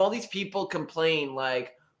All these people complain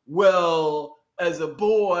like, well, as a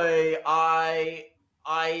boy, I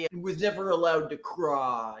was never allowed to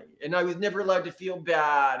cry, and I was never allowed to feel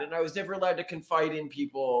bad, and I was never allowed to confide in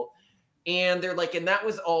people. And they're like, and that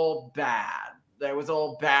was all bad. That was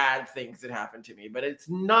all bad things that happened to me, but it's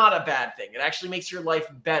not a bad thing. It actually makes your life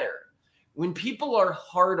better. When people are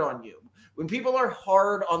hard on you, when people are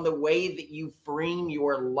hard on the way that you frame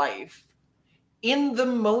your life, in the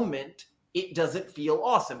moment, it doesn't feel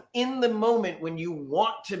awesome. In the moment when you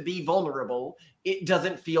want to be vulnerable, it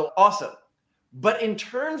doesn't feel awesome. But in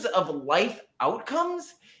terms of life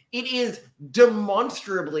outcomes, it is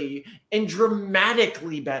demonstrably and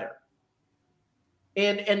dramatically better.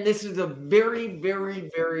 And this is a very, very,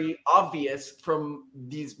 very obvious from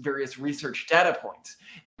these various research data points.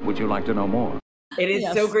 Would you like to know more? It is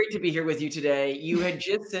so great to be here with you today. You had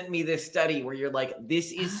just sent me this study where you're like,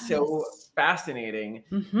 this is so fascinating.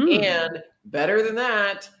 And better than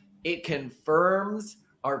that, it confirms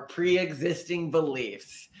our preexisting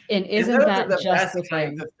beliefs. And isn't that the just best the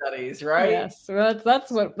kinds thing? of studies, right? Yes, well,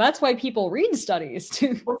 that's why people read studies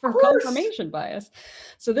for confirmation bias.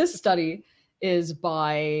 So this study is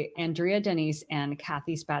by Andrea, Denny, and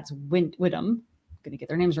Kathy Spatz Widom. Going to get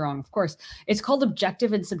their names wrong, of course. It's called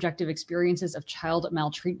Objective and Subjective Experiences of Child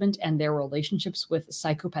Maltreatment and Their Relationships with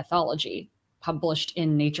Psychopathology, published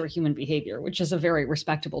in Nature Human Behavior, which is a very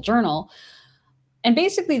respectable journal. And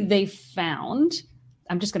basically they found,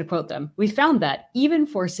 I'm just going to quote them, we found that even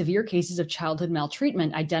for severe cases of childhood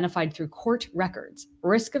maltreatment identified through court records,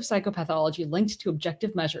 risk of psychopathology linked to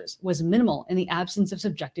objective measures was minimal in the absence of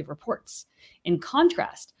subjective reports. In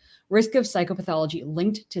contrast, risk of psychopathology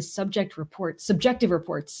linked to subjective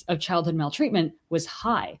reports of childhood maltreatment was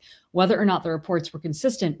high, whether or not the reports were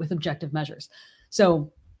consistent with objective measures.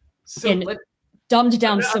 So in dumbed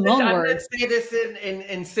down Simone words. I'm going to say this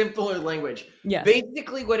in simpler language. Yes.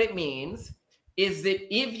 Basically what it means is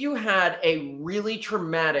that if you had a really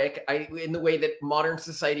traumatic, in the way that modern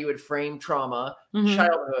society would frame trauma,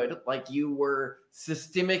 childhood, like you were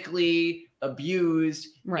systemically abused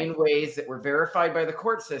in ways that were verified by the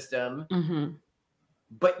court system,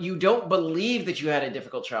 but you don't believe that you had a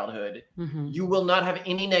difficult childhood, you will not have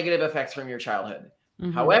any negative effects from your childhood.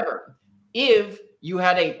 However, if you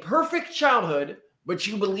had a perfect childhood, but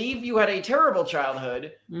you believe you had a terrible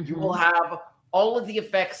childhood, you will have all of the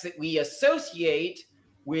effects that we associate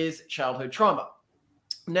with childhood trauma.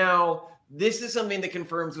 Now, this is something that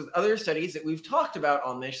confirms with other studies that we've talked about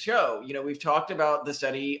on this show. You know, we've talked about the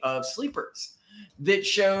study of sleepers that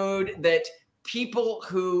showed that people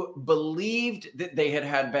who believed that they had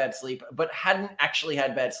had bad sleep, but hadn't actually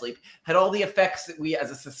had bad sleep, had all the effects that we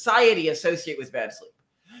as a society associate with bad sleep.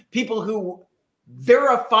 People who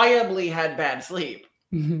verifiably had bad sleep,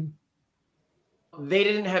 they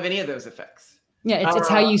didn't have any of those effects. Yeah, it's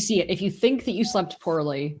how you see it. If you think that you slept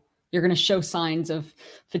poorly, you're going to show signs of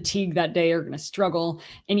fatigue that day. You're going to struggle.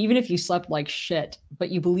 And even if you slept like shit, but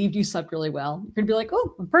you believed you slept really well, you're going to be like,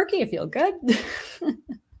 oh, I'm perky. I feel good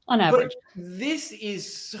on average. But this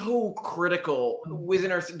is so critical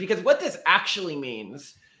within our, because what this actually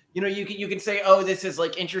means, you know, you can say, oh, this is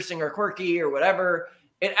like interesting or quirky or whatever.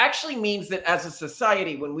 It actually means that as a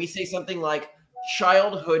society, when we say something like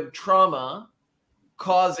childhood trauma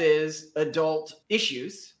causes adult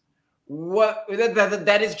issues,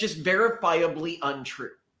 that is just verifiably untrue.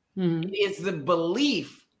 It's the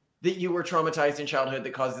belief that you were traumatized in childhood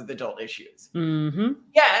that causes adult issues.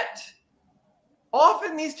 Yet,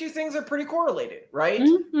 often these two things are pretty correlated, right?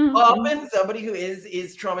 Often somebody who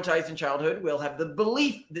is traumatized in childhood will have the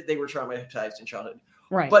belief that they were traumatized in childhood.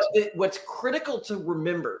 Right. But what's critical to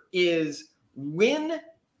remember is when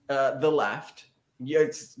the left,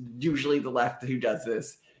 it's usually the left who does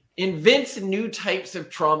this, invents new types of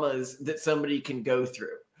traumas that somebody can go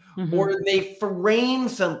through, or they frame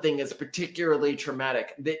something as particularly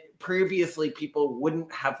traumatic that previously people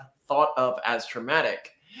wouldn't have thought of as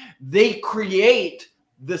traumatic. They create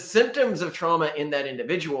the symptoms of trauma in that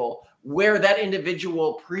individual where that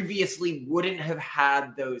individual previously wouldn't have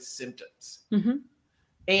had those symptoms.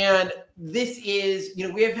 And this is, you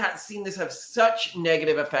know, we have seen this have such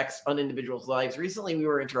negative effects on individuals' lives. Recently, we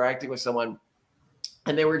were interacting with someone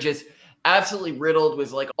and they were just absolutely riddled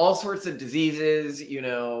with like all sorts of diseases, you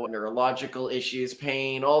know, neurological issues,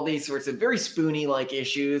 pain, all these sorts of very Spoonie-like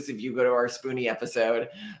issues if you go to our Spoonie episode.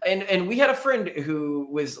 And we had a friend who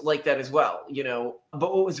was like that as well, you know.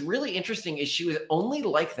 But what was really interesting is she was only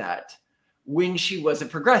like that when she was a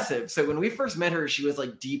progressive. So when we first met her, she was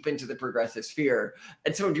like deep into the progressive sphere.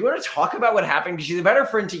 And so do you want to talk about what happened? Because she's a better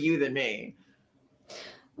friend to you than me.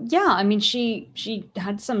 Yeah, I mean, she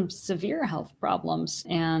had some severe health problems,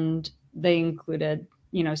 and they included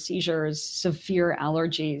seizures, severe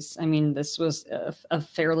allergies. I mean, this was a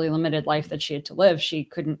fairly limited life that she had to live. She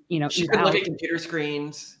couldn't, she eat couldn't out. look at computer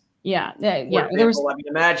screens. Yeah. For example, I mean,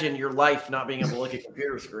 imagine your life not being able to look at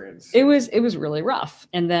computer screens. It was really rough.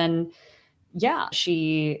 And then,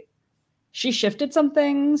 she shifted some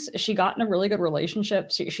things. She got in a really good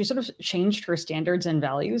relationship. She sort of changed her standards and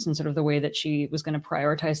values and sort of the way that she was going to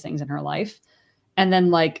prioritize things in her life. And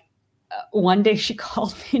then one day she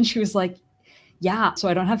called me and she was like, yeah, so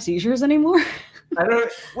I don't have seizures anymore. I don't know.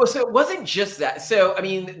 Well, so it wasn't just that. So, I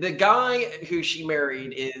mean, the guy who she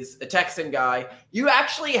married is a Texan guy. You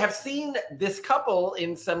actually have seen this couple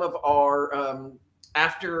in some of our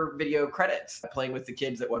after video credits, playing with the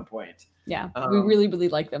kids at one point. Yeah, we really, really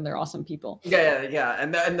like them. They're awesome people. Yeah.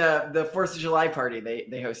 And the 4th of July party, they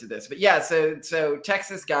hosted this. But yeah, so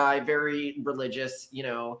Texas guy, very religious,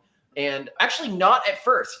 and actually not at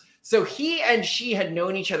first. So he and she had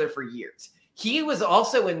known each other for years. He was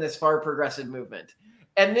also in this far progressive movement.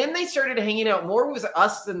 And then they started hanging out more with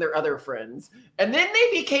us than their other friends. And then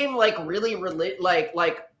they became really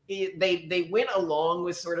they went along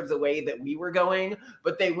with sort of the way that we were going,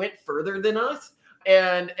 but they went further than us.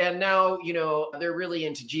 And now, they're really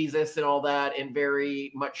into Jesus and all that, and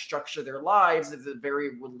very much structure their lives as a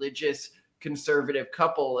very religious, conservative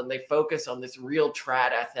couple, and they focus on this real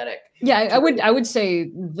trad aesthetic. Yeah, I would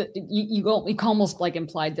say that you almost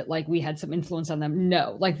implied that we had some influence on them.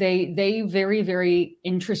 No, they very, very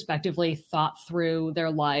introspectively thought through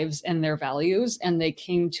their lives and their values, and they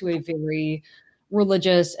came to a very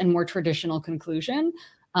religious and more traditional conclusion.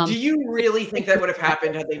 Do you really think that would have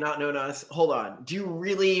happened had they not known us? Hold on. Do you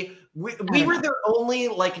really? We were their only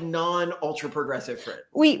non-ultra progressive friend.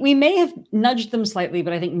 We may have nudged them slightly,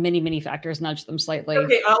 but I think many factors nudged them slightly.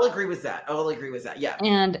 Okay, I'll agree with that.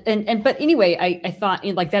 Yeah. But anyway, I thought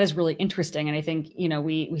that is really interesting, and I think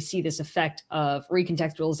we see this effect of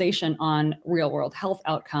recontextualization on real world health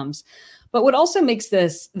outcomes. But what also makes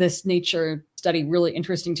this nature study really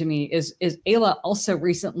interesting to me is Ayla also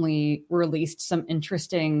recently released some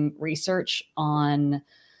interesting research on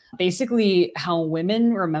basically how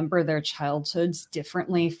women remember their childhoods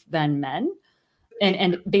differently than men.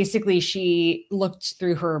 And basically she looked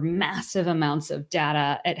through her massive amounts of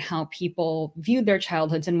data at how people viewed their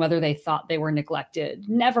childhoods and whether they thought they were neglected.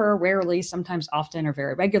 Never, rarely, sometimes often, or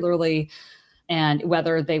very regularly. And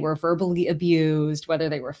whether they were verbally abused, whether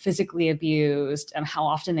they were physically abused, and how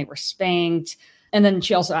often they were spanked. And then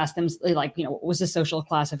she also asked them, what was the social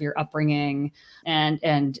class of your upbringing? And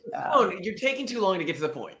you're taking too long to get to the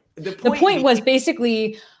point. The point was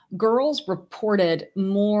basically girls reported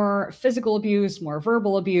more physical abuse, more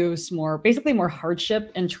verbal abuse, more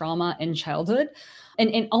hardship and trauma in childhood.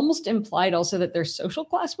 And almost implied also that their social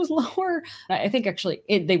class was lower. I think actually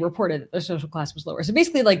they reported that their social class was lower. So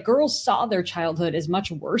basically girls saw their childhood as much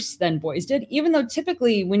worse than boys did, even though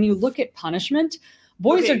typically when you look at punishment,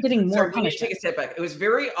 boys are getting more punishment. Take a step back. It was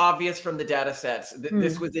very obvious from the data sets that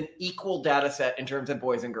this was an equal data set in terms of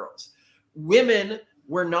boys and girls. Women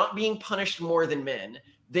were not being punished more than men.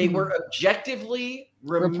 They were objectively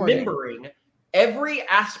remembering every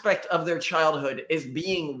aspect of their childhood as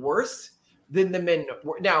being worse than the men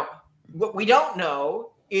were. Now, what we don't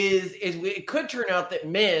know is it could turn out that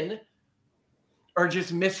men are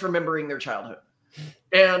just misremembering their childhood.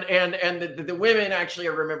 And the women actually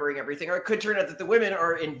are remembering everything. Or it could turn out that the women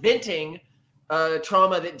are inventing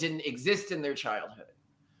trauma that didn't exist in their childhood.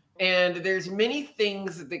 And there's many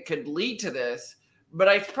things that could lead to this, but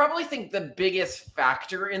I probably think the biggest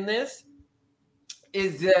factor in this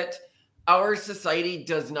is that our society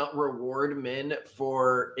does not reward men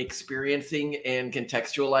for experiencing and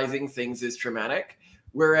contextualizing things as traumatic,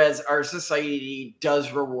 whereas our society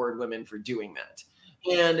does reward women for doing that.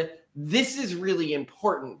 And this is really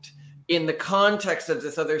important in the context of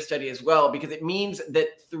this other study as well, because it means that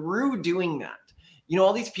through doing that,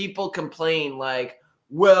 all these people complain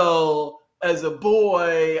well, as a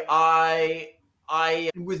boy, I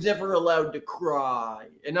was never allowed to cry,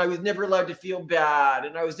 and I was never allowed to feel bad,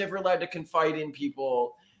 and I was never allowed to confide in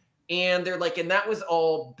people. And they're and that was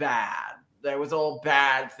all bad. That was all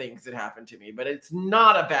bad things that happened to me, but it's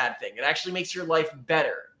not a bad thing. It actually makes your life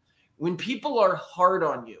better. When people are hard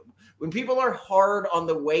on you, when people are hard on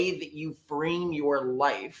the way that you frame your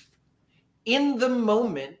life, in the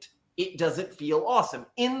moment, it doesn't feel awesome.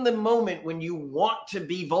 In the moment when you want to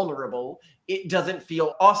be vulnerable, it doesn't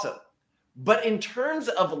feel awesome. But in terms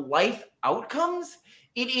of life outcomes,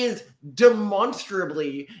 it is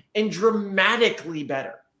demonstrably and dramatically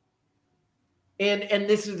better. And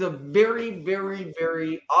this is a very, very,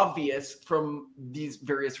 very obvious from these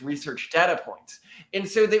various research data points. And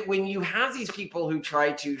so that when you have these people who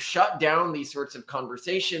try to shut down these sorts of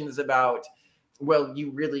conversations about, well, you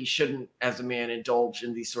really shouldn't, as a man, indulge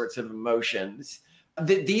in these sorts of emotions,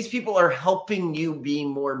 that these people are helping you be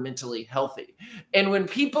more mentally healthy. And when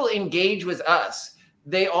people engage with us,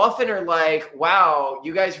 they often are like, wow,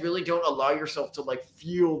 you guys really don't allow yourself to like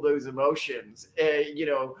feel those emotions.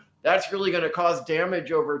 That's really going to cause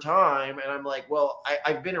damage over time. And I'm like, well,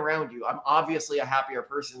 I've been around you. I'm obviously a happier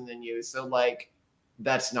person than you. So like,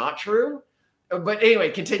 that's not true. But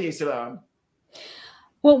anyway, continue, Simone.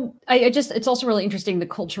 Well, it's also really interesting the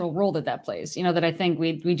cultural role that plays, that I think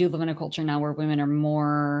we do live in a culture now where women are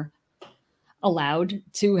more allowed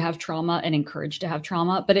to have trauma and encouraged to have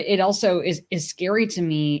trauma. But it also is scary to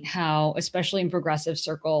me how, especially in progressive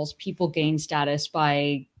circles, people gain status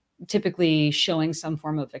by typically showing some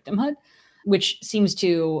form of victimhood, which seems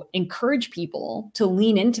to encourage people to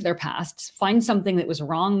lean into their pasts, find something that was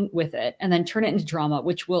wrong with it, and then turn it into drama,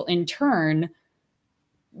 which will in turn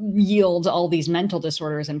yield all these mental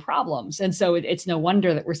disorders and problems. And so it's no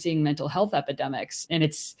wonder that we're seeing mental health epidemics. And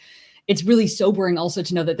it's really sobering also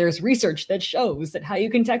to know that there's research that shows that how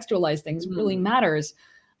you contextualize things really matters.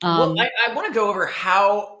 Well, I want to go over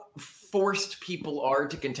how forced people are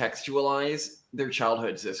to contextualize their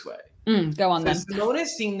childhoods this way. Go on then. Simone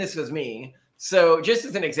has seen this with me. So just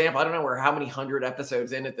as an example, I don't know how many 100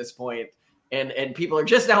 episodes in at this point, and people are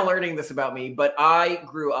just now learning this about me, but I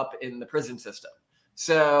grew up in the prison system.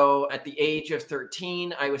 So at the age of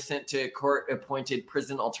 13, I was sent to court-appointed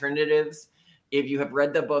prison alternatives. If you have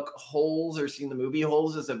read the book Holes or seen the movie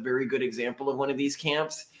Holes, is a very good example of one of these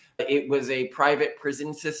camps. It was a private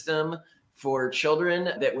prison system for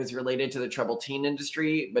children that was related to the troubled teen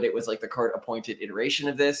industry, but it was like the court-appointed iteration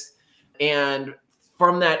of this. And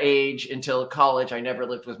from that age until college, I never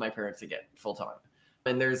lived with my parents again, full time.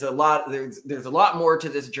 And there's a lot more to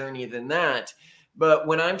this journey than that. But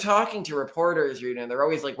when I'm talking to reporters, they're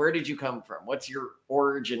always like, where did you come from? What's your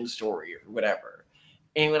origin story or whatever?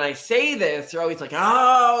 And when I say this, they're always like,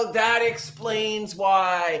 oh, that explains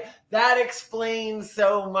why. That explains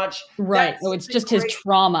so much. Right. Oh, it's just his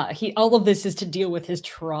trauma. All of this is to deal with his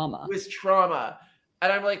trauma. His trauma.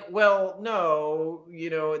 And I'm like, well, no,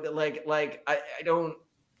 I don't,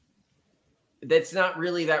 that's not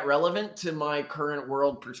really that relevant to my current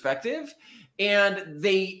world perspective. And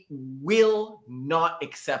they will not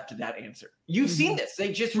accept that answer. You've seen this.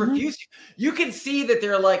 They just refuse to. You can see that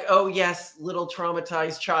they're like, oh, yes, little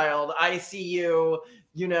traumatized child. I see you,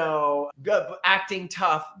 acting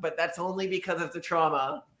tough, but that's only because of the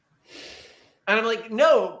trauma. And I'm like,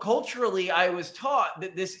 no, culturally, I was taught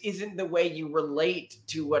that this isn't the way you relate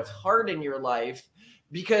to what's hard in your life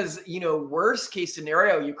because, worst case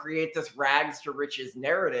scenario, you create this rags to riches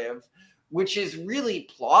narrative, which is really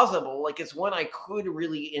plausible. Like it's one I could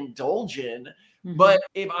really indulge in. But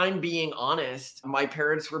if I'm being honest, my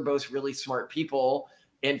parents were both really smart people.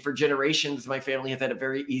 And for generations, my family has had a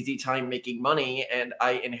very easy time making money. And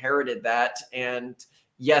I inherited that. And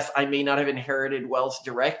yes, I may not have inherited wealth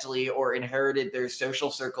directly or inherited their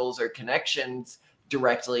social circles or connections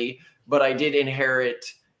directly, but I did inherit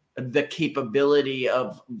the capability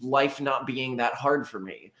of life not being that hard for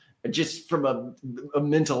me. Just from a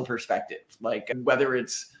mental perspective, like whether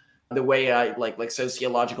it's the way I like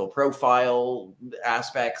sociological profile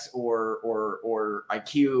aspects or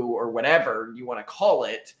IQ or whatever you want to call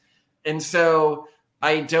it. And so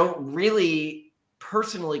I don't really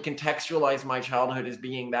personally contextualize my childhood as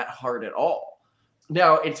being that hard at all.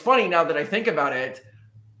 Now, it's funny now that I think about it,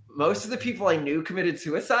 most of the people I knew committed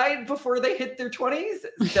suicide before they hit their 20s.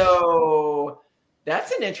 So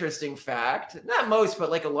that's an interesting fact. Not most,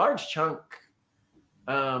 but like a large chunk.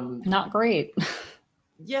 Not great.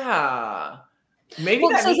 Yeah. Maybe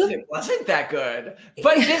that means it wasn't that good.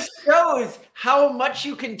 But this shows how much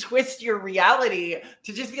you can twist your reality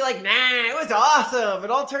to just be like, nah, it was awesome.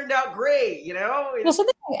 It all turned out great, Well,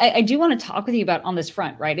 something I do want to talk with you about on this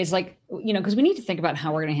front, right, is like, because we need to think about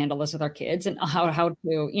how we're going to handle this with our kids and how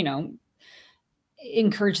to,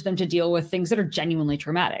 encourage them to deal with things that are genuinely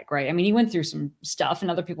traumatic, right? I mean, you went through some stuff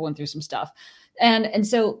and other people went through some stuff. And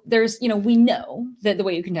so there's, we know that the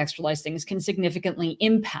way you contextualize things can significantly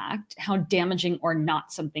impact how damaging or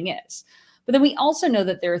not something is. But then we also know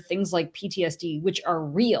that there are things like PTSD, which are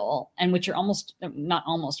real and which are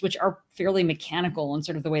which are fairly mechanical and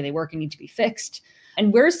sort of the way they work and need to be fixed.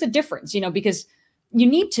 And where's the difference, because you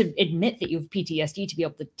need to admit that you have PTSD to be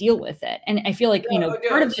able to deal with it. And I feel like,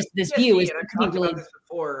 part of this view is talked about this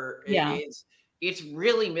before. It's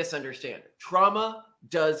really misunderstood. Trauma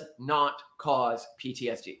does not cause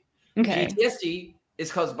PTSD. Okay. PTSD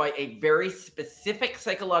is caused by a very specific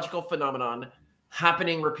psychological phenomenon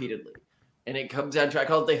happening repeatedly. And it comes down to, I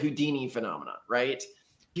call it the Houdini phenomenon, right?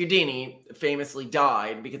 Houdini famously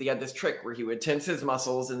died because he had this trick where he would tense his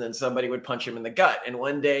muscles and then somebody would punch him in the gut. And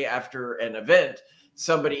one day after an event,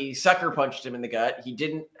 somebody sucker punched him in the gut. He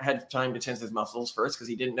didn't have time to tense his muscles first because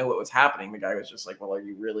he didn't know what was happening. The guy was just like, well, are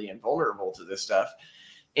you really invulnerable to this stuff?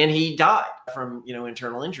 And he died from,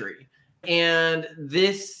 internal injury. And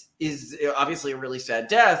this is obviously a really sad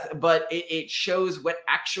death, but it shows what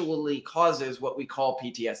actually causes what we call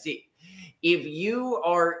PTSD. If you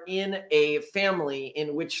are in a family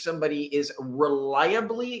in which somebody is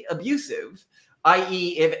reliably abusive,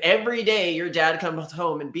 i.e., if every day your dad comes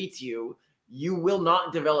home and beats you, you will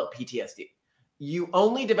not develop PTSD. You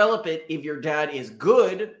only develop it if your dad is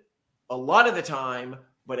good a lot of the time,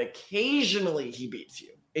 but occasionally he beats you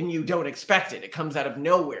and you don't expect it. It comes out of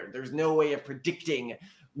nowhere. There's no way of predicting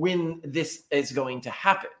when this is going to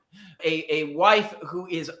happen. A wife who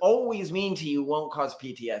is always mean to you won't cause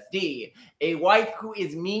PTSD. A wife who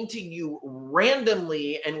is mean to you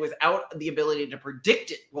randomly and without the ability to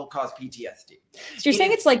predict it will cause PTSD. So you're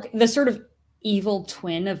saying it's like the sort of evil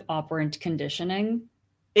twin of operant conditioning?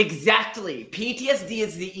 Exactly. PTSD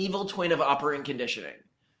is the evil twin of operant conditioning.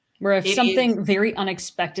 Where if something very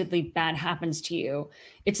unexpectedly bad happens to you,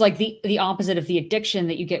 it's like the opposite of the addiction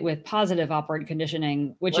that you get with positive operant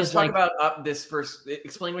conditioning, which Let's is talk like about this first.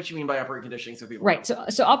 Explain what you mean by operant conditioning, so people right. know.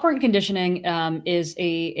 So operant conditioning is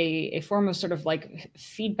a form of sort of like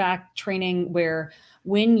feedback training where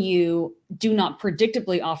when you do not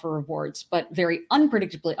predictably offer rewards, but very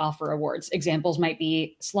unpredictably offer rewards. Examples might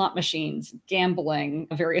be slot machines, gambling,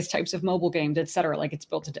 various types of mobile games, etc. Like it's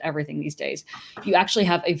built into everything these days. You actually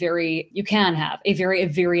have a very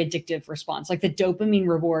addictive response. Like the dopamine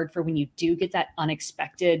reward for when you do get that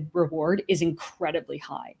unexpected reward is incredibly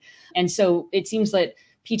high. And so it seems that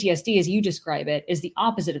PTSD, as you describe it, is the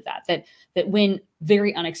opposite of that, that when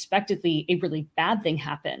very unexpectedly a really bad thing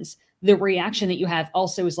happens, the reaction that you have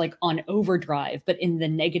also is like on overdrive, but in the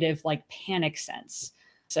negative, like panic sense.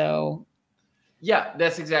 So yeah,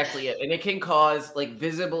 that's exactly it. And it can cause like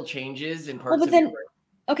visible changes in parts of your brain.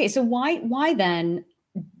 Okay, so why then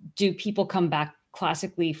do people come back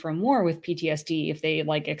classically from war with PTSD if they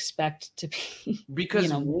like expect to be?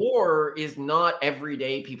 Because war is not every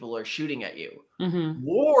day people are shooting at you. Mm-hmm.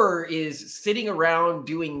 War is sitting around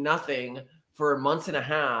doing nothing for months and a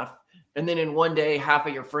half, and then in one day, half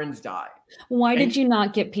of your friends die. Why did you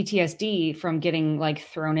not get PTSD from getting like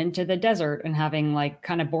thrown into the desert and having like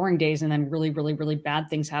kind of boring days and then really, really, really bad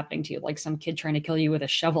things happening to you, like some kid trying to kill you with a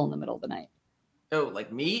shovel in the middle of the night? Oh,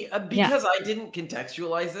 like me? Because I didn't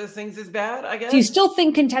contextualize those things as bad, I guess. Do you still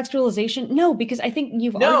think contextualization? No, because I think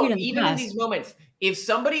you've argued in the even past. In these moments, if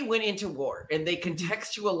somebody went into war and they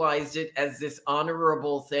contextualized it as this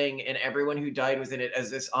honorable thing and everyone who died was in it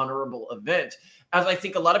as this honorable event, as I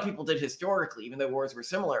think a lot of people did historically, even though wars were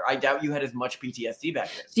similar, I doubt you had as much PTSD back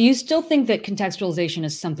then. Do you still think that contextualization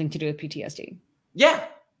has something to do with PTSD? Yeah.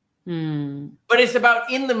 But it's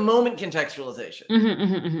about in the moment contextualization.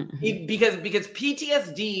 Because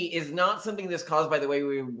PTSD is not something that's caused by the way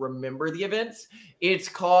we remember the events. It's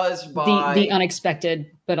caused by the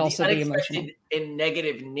unexpected, but also the emotional and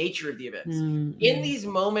negative nature of the events. In these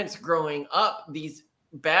moments growing up, these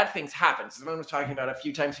bad things happen. Simone was talking about a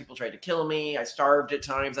few times people tried to kill me. I starved at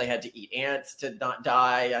times. I had to eat ants to not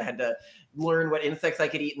die. I had to learn what insects I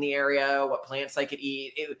could eat in the area, what plants I could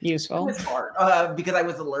eat. It was hard because I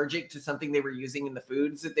was allergic to something they were using in the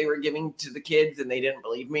foods that they were giving to the kids and they didn't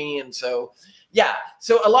believe me. And so,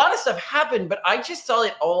 so a lot of stuff happened, but I just saw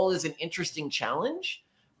it all as an interesting challenge.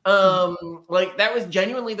 Like that was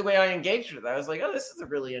genuinely the way I engaged with it. I was like, oh, this is a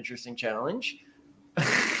really interesting challenge.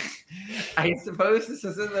 I suppose this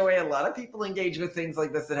isn't the way a lot of people engage with things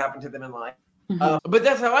like this that happen to them in life. But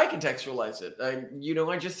that's how I contextualize it.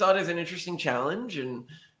 I just saw it as an interesting challenge and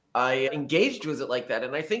I engaged with it like that.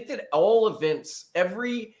 And I think that all events,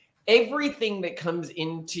 everything that comes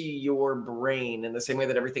into your brain in the same way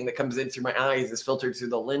that everything that comes in through my eyes is filtered through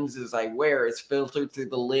the lenses I wear, is filtered through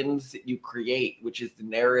the lens that you create, which is the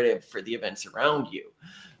narrative for the events around you.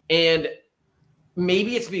 And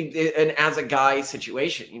maybe it's an as a guy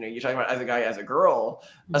situation. You're talking about as a guy, as a girl,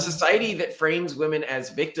 a society that frames women as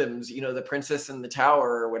victims, the princess in the tower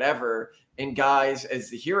or whatever, and guys as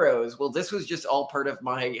the heroes. Well, this was just all part of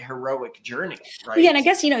my heroic journey, right? Yeah, and I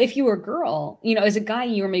guess, if you were a girl, as a guy,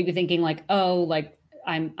 you were maybe thinking like, oh, like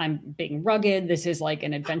I'm being rugged. This is like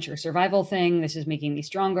an adventure survival thing. This is making me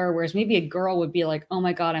stronger. Whereas maybe a girl would be like, oh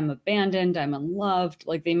my God, I'm abandoned. I'm unloved.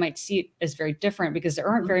 Like they might see it as very different because there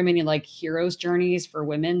aren't very many like heroes journeys for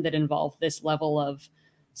women that involve this level of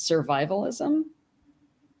survivalism.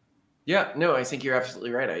 Yeah, no, I think you're absolutely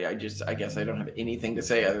right. I guess I don't have anything to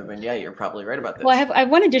say other than, yeah, you're probably right about this. Well, I have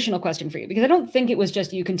one additional question for you, because I don't think it was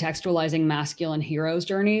just you contextualizing masculine heroes'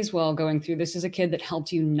 journeys while going through this as a kid that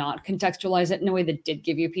helped you not contextualize it in a way that did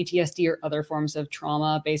give you PTSD or other forms of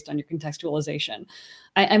trauma based on your contextualization.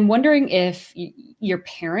 I'm wondering if your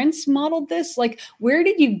parents modeled this. Like, where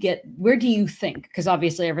do you think? Because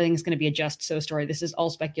obviously everything's going to be a just so story. This is all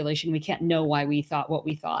speculation. We can't know why we thought what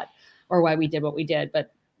we thought or why we did what we did,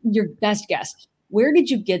 but your best guess, where did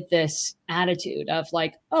you get this attitude of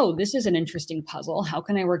like, oh, this is an interesting puzzle, how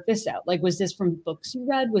can I work this out? Like, was this from books you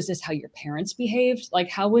read? Was this how your parents behaved? Like,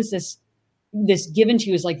 how was this given to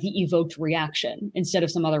you as like the evoked reaction instead of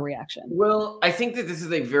some other reaction? Well, I think that this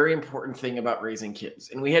is a very important thing about raising kids.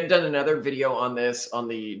 And we had done another video on this on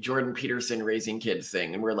the Jordan Peterson raising kids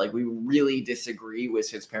thing. And we're like, we really disagree with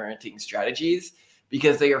his parenting strategies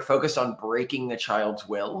because they are focused on breaking the child's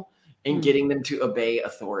will and getting them to obey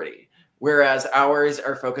authority. Whereas ours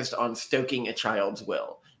are focused on stoking a child's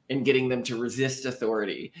will and getting them to resist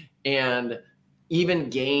authority and even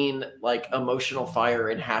gain like emotional fire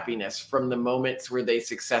and happiness from the moments where they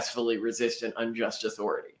successfully resist an unjust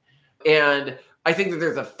authority. And I think that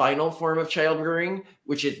there's a final form of child rearing,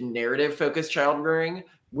 which is narrative focused child rearing,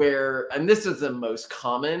 where, and this is the most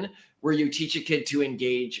common, where you teach a kid to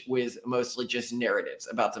engage with mostly just narratives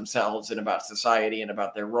about themselves and about society and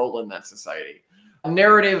about their role in that society.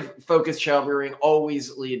 Narrative focused child rearing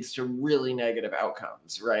always leads to really negative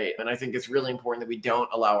outcomes, right? And I think it's really important that we don't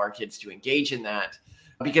allow our kids to engage in that,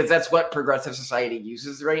 because that's what progressive society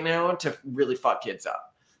uses right now to really fuck kids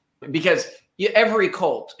up. Because every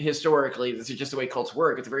cult, historically, this is just the way cults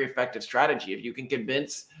work. It's a very effective strategy. If you can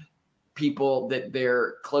convince people that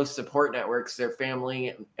their close support networks, their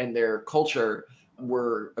family and their culture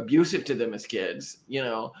were abusive to them as kids,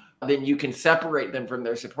 then you can separate them from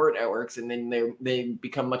their support networks, and then they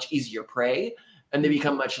become much easier prey, and they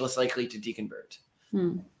become much less likely to deconvert.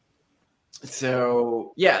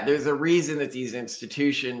 So yeah, there's a reason that these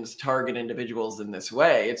institutions target individuals in this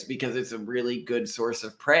way. It's because it's a really good source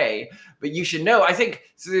of prey. But you should know, I think,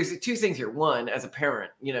 so there's two things here. One, as a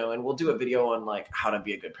parent, and we'll do a video on like how to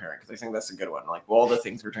be a good parent, because I think that's a good one, like all the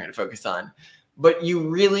things we're trying to focus on. But you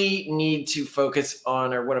really need to focus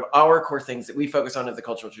on, or one of our core things that we focus on as a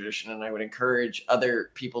cultural tradition, and I would encourage other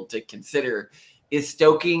people to consider, is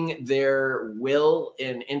stoking their will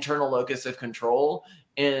and internal locus of control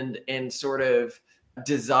and sort of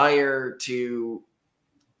desire to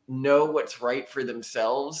know what's right for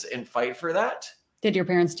themselves and fight for that. Did your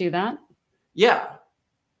parents do that? Yeah,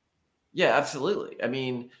 absolutely. I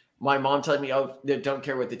mean, my mom told me, oh, they don't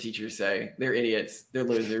care what the teachers say. They're idiots. They're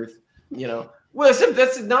losers. Well,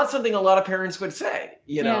 that's not something a lot of parents would say,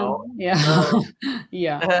 Yeah.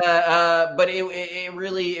 But it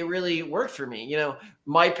really worked for me.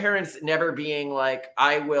 My parents never being like,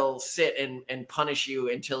 I will sit and punish you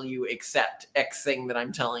until you accept X thing that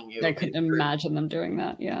I'm telling you. I couldn't imagine them doing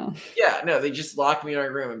that. Yeah. Yeah. No, they just lock me in my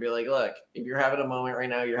room and be like, look, if you're having a moment right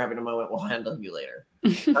now, you're having a moment. We'll handle you later.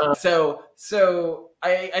 So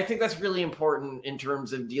I think that's really important in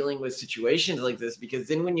terms of dealing with situations like this, because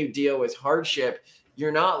then when you deal with hardship,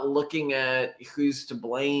 you're not looking at who's to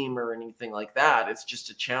blame or anything like that. It's just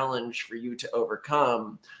a challenge for you to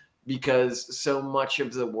overcome, because so much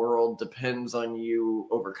of the world depends on you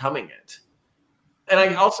overcoming it. And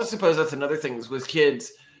I also suppose that's another thing with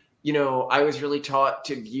kids. I was really taught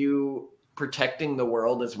to view protecting the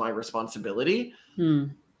world as my responsibility.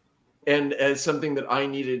 And as something that I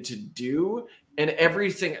needed to do. And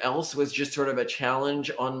everything else was just sort of a challenge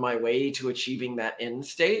on my way to achieving that end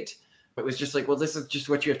state. It was just like, well, this is just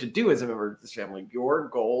what you have to do as a member of this family. Your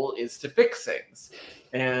goal is to fix things.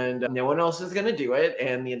 And no one else is going to do it.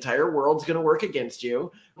 And the entire world's going to work against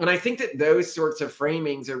you. And I think that those sorts of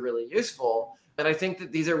framings are really useful. And I think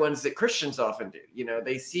that these are ones that Christians often do.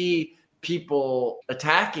 They see people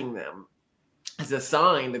attacking them as a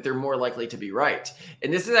sign that they're more likely to be right.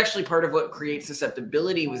 And this is actually part of what creates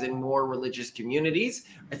susceptibility within more religious communities,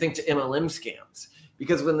 I think, to MLM scams.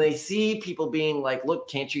 Because when they see people being like, look,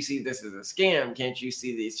 can't you see this as a scam? Can't you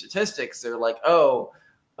see these statistics? They're like, oh,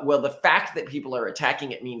 well, the fact that people are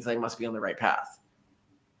attacking it means they must be on the right path.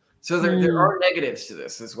 So there are negatives to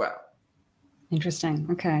this as well. Interesting.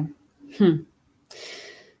 Okay.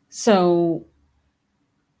 So,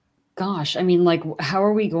 gosh, I mean, like, how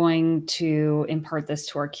are we going to impart this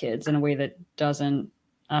to our kids in a way that doesn't,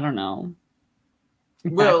 I don't know.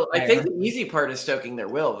 Well, I think the easy part is stoking their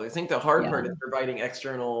will. I think the hard part is providing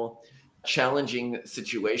external challenging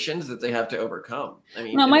situations that they have to overcome. I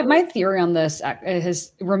mean, my theory on this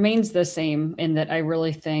remains the same, in that I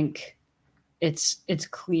really think it's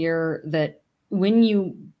clear that when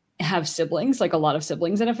you have siblings, like a lot of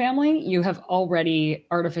siblings in a family, you have already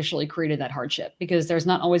artificially created that hardship, because there's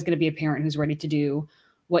not always going to be a parent who's ready to do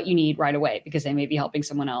what you need right away, because they may be helping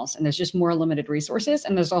someone else. And there's just more limited resources.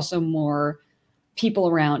 And there's also more people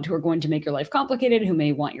around who are going to make your life complicated, who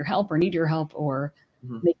may want your help or need your help, or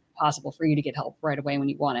make it possible for you to get help right away when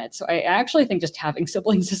you want it. So I actually think just having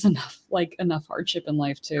siblings is enough hardship in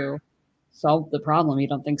life to solve the problem. You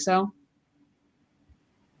don't think so?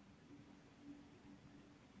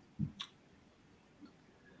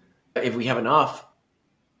 If we have enough.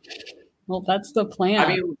 Well, that's the plan. I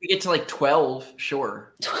mean, we get to like 12,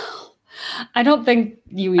 sure. 12. I don't think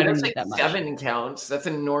you even need that much. 7 counts. That's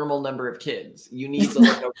a normal number of kids. You need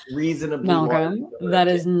like a reasonably Malcolm, that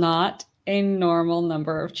is not a normal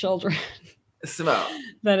number of children. Simone,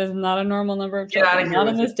 that is not a normal number of children. Not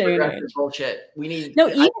in this day and age. Bullshit. We need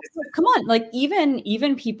come on, like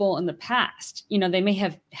even people in the past, you know, they may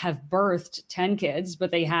have birthed 10 kids, but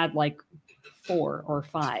they had like 4 or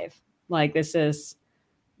 5. Like, this is,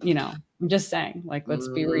 you know, I'm just saying, like, let's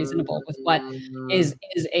be reasonable with what is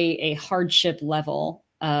a hardship level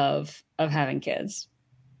of having kids.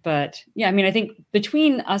 But yeah, I mean, I think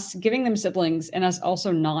between us giving them siblings and us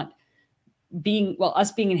also not being,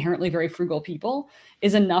 us being inherently very frugal people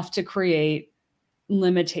is enough to create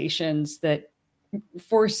limitations that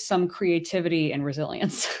force some creativity and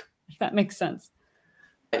resilience, if that makes sense.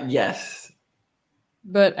 Yes.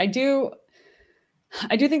 But I do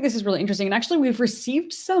think this is really interesting. And actually, we've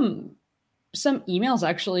received some emails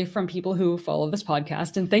actually from people who follow this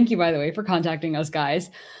podcast. And thank you, by the way, for contacting us, guys.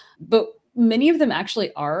 But many of them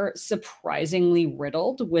actually are surprisingly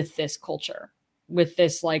riddled with this culture, with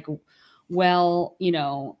this like, well, you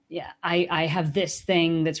know, yeah, I have this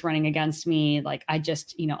thing that's running against me. Like, I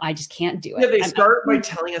just can't do it. Yeah, they start by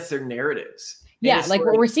telling us their narratives. Yeah, like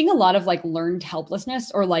we're seeing a lot of like learned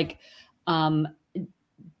helplessness, or like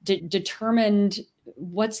determined,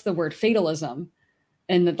 what's the word, fatalism.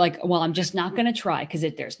 And that, like, well, I'm just not going to try because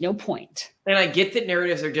there's no point. And I get that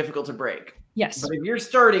narratives are difficult to break. Yes. But if you're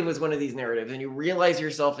starting with one of these narratives and you realize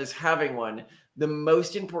yourself as having one, the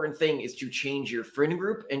most important thing is to change your friend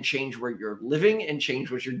group and change where you're living and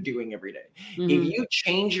change what you're doing every day. Mm-hmm. If you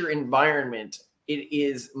change your environment,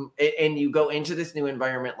 and you go into this new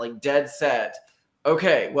environment like dead set,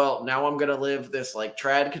 okay, well, now I'm going to live this like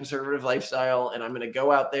trad conservative lifestyle, and I'm going to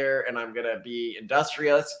go out there and I'm going to be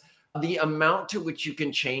industrious. The amount to which you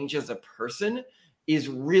can change as a person is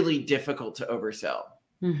really difficult to oversell.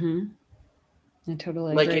 Mm-hmm. I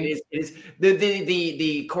totally like agree. It is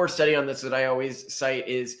the core study on this that I always cite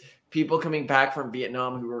is people coming back from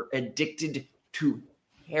Vietnam who were addicted to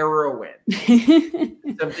heroin.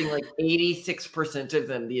 Something like 86% of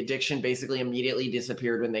them, the addiction basically immediately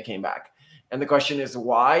disappeared when they came back. And the question is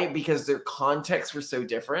why? Because their contexts were so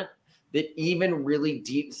different that even really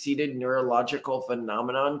deep-seated neurological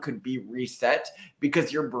phenomenon could be reset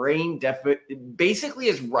because your brain basically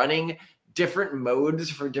is running different modes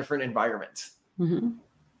for different environments. Mm-hmm.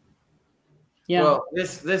 Yeah. Well,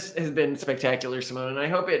 this has been spectacular, Simone, and I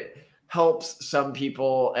hope it helps some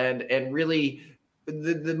people. And really,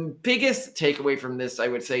 the biggest takeaway from this, I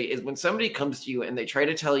would say, is when somebody comes to you and they try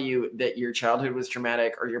to tell you that your childhood was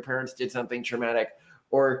traumatic or your parents did something traumatic,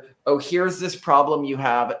 or, oh, here's this problem you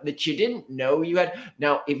have that you didn't know you had.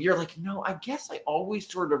 Now, if you're like, no, I guess I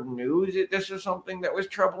always sort of knew that this was something that was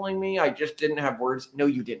troubling me, I just didn't have words. No,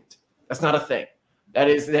 you didn't. That's not a thing. That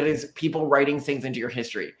is people writing things into your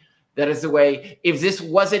history. That is the way, if this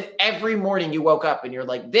wasn't every morning you woke up and you're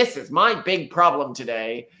like, this is my big problem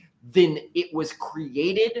today, then it was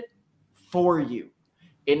created for you.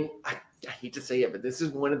 And I hate to say it, but this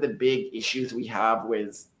is one of the big issues we have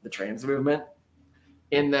with the trans movement,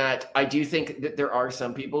 in that I do think that there are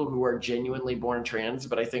some people who are genuinely born trans,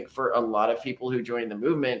 but I think for a lot of people who join the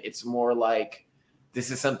movement, it's more like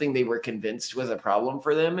this is something they were convinced was a problem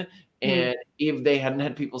for them. And if they hadn't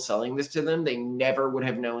had people selling this to them, they never would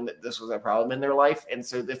have known that this was a problem in their life. And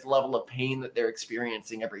so this level of pain that they're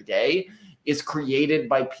experiencing every day is created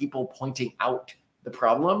by people pointing out the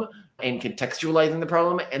problem and contextualizing the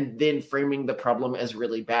problem and then framing the problem as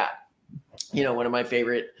really bad. You know, one of my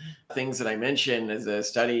favorite things that I mentioned is a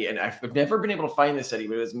study, and I've never been able to find this study,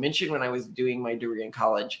 but it was mentioned when I was doing my degree in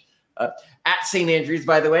college. At St. Andrews,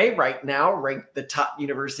 by the way, right now, ranked the top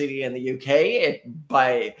university in the UK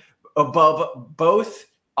by above both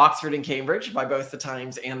Oxford and Cambridge by both the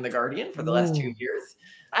Times and the Guardian for the last 2 years.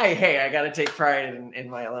 I got to take pride in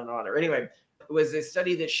my alumni honor. Anyway, it was a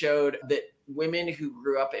study that showed that women who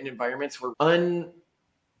grew up in environments where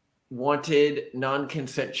unwanted,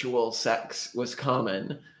 non-consensual sex was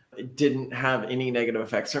common didn't have any negative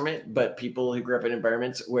effects from it, but people who grew up in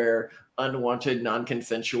environments where unwanted,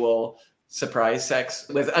 non-consensual surprise sex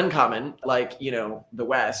was uncommon, like, the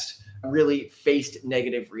West, really faced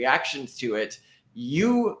negative reactions to it.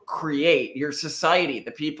 You create your society,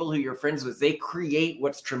 the people who you're friends with, they create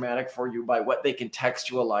what's traumatic for you by what they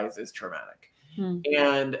contextualize as traumatic.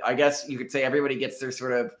 And I guess you could say everybody gets their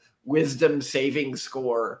sort of wisdom saving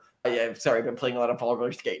score. Sorry, I've been playing a lot of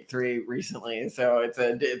Baldur's Gate 3 recently, so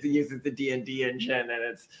it uses the D&D engine, and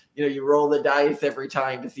it's, you roll the dice every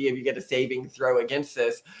time to see if you get a saving throw against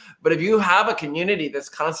this. But if you have a community that's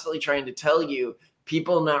constantly trying to tell you,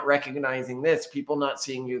 people not recognizing this, people not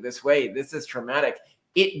seeing you this way, this is traumatic,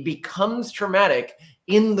 it becomes traumatic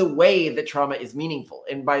in the way that trauma is meaningful.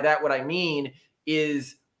 And by that, what I mean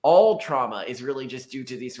is all trauma is really just due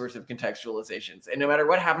to these sorts of contextualizations. And no matter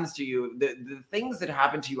what happens to you, the things that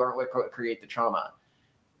happen to you aren't what create the trauma.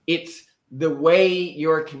 It's the way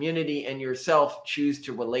your community and yourself choose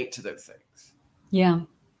to relate to those things. Yeah.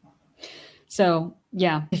 So,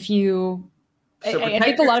 yeah, I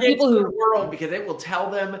think a lot of people the world, because it will tell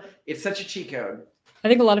them, it's such a cheat code. I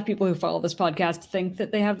think a lot of people who follow this podcast think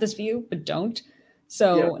that they have this view, but don't.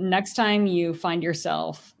 So next time you find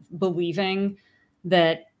yourself believing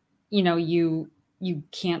that, you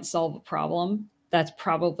can't solve a problem, that's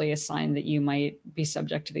probably a sign that you might be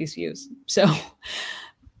subject to these views. So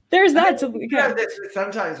there's that.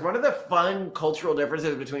 Sometimes one of the fun cultural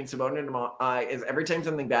differences between Simone and I is every time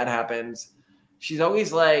something bad happens, she's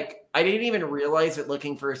always like, I didn't even realize that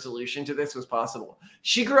looking for a solution to this was possible.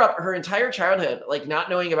 She grew up her entire childhood, like, not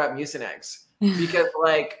knowing about Mucinex because,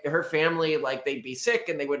 like, her family, like, they'd be sick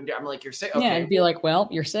and they wouldn't I'm like, you're sick? Okay. Yeah, I'd be like, well,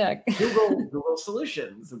 you're sick. Google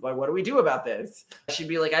solutions. Like, what do we do about this? She'd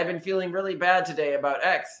be like, I've been feeling really bad today about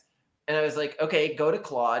X. And I was like, okay, go to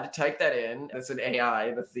Claude, type that in. That's an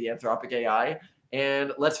AI. That's the Anthropic AI.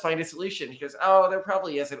 And let's find a solution. He goes, oh, there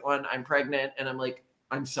probably isn't one. I'm pregnant. And I'm like,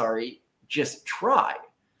 I'm sorry. Just try.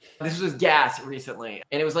 This was gas recently.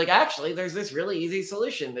 And it was like, actually, there's this really easy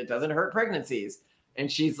solution that doesn't hurt pregnancies.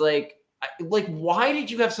 And she's like, why did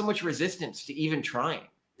you have so much resistance to even trying?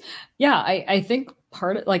 Yeah, I think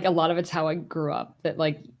a lot of it's how I grew up, that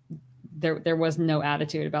like there was no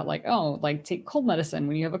attitude about like, oh, like take cold medicine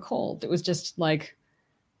when you have a cold. It was just like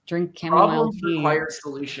drink chamomile Problems tea. Require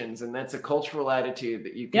solutions, and that's a cultural attitude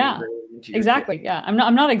that you can bring into your exactly. kid. Yeah, I'm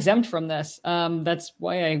not exempt from this. That's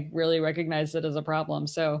why I really recognize it as a problem.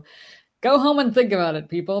 So go home and think about it,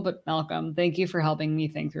 people. But Malcolm, thank you for helping me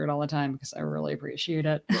think through it all the time, because I really appreciate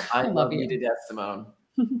it. I love you to death, Simone.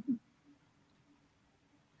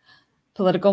 Political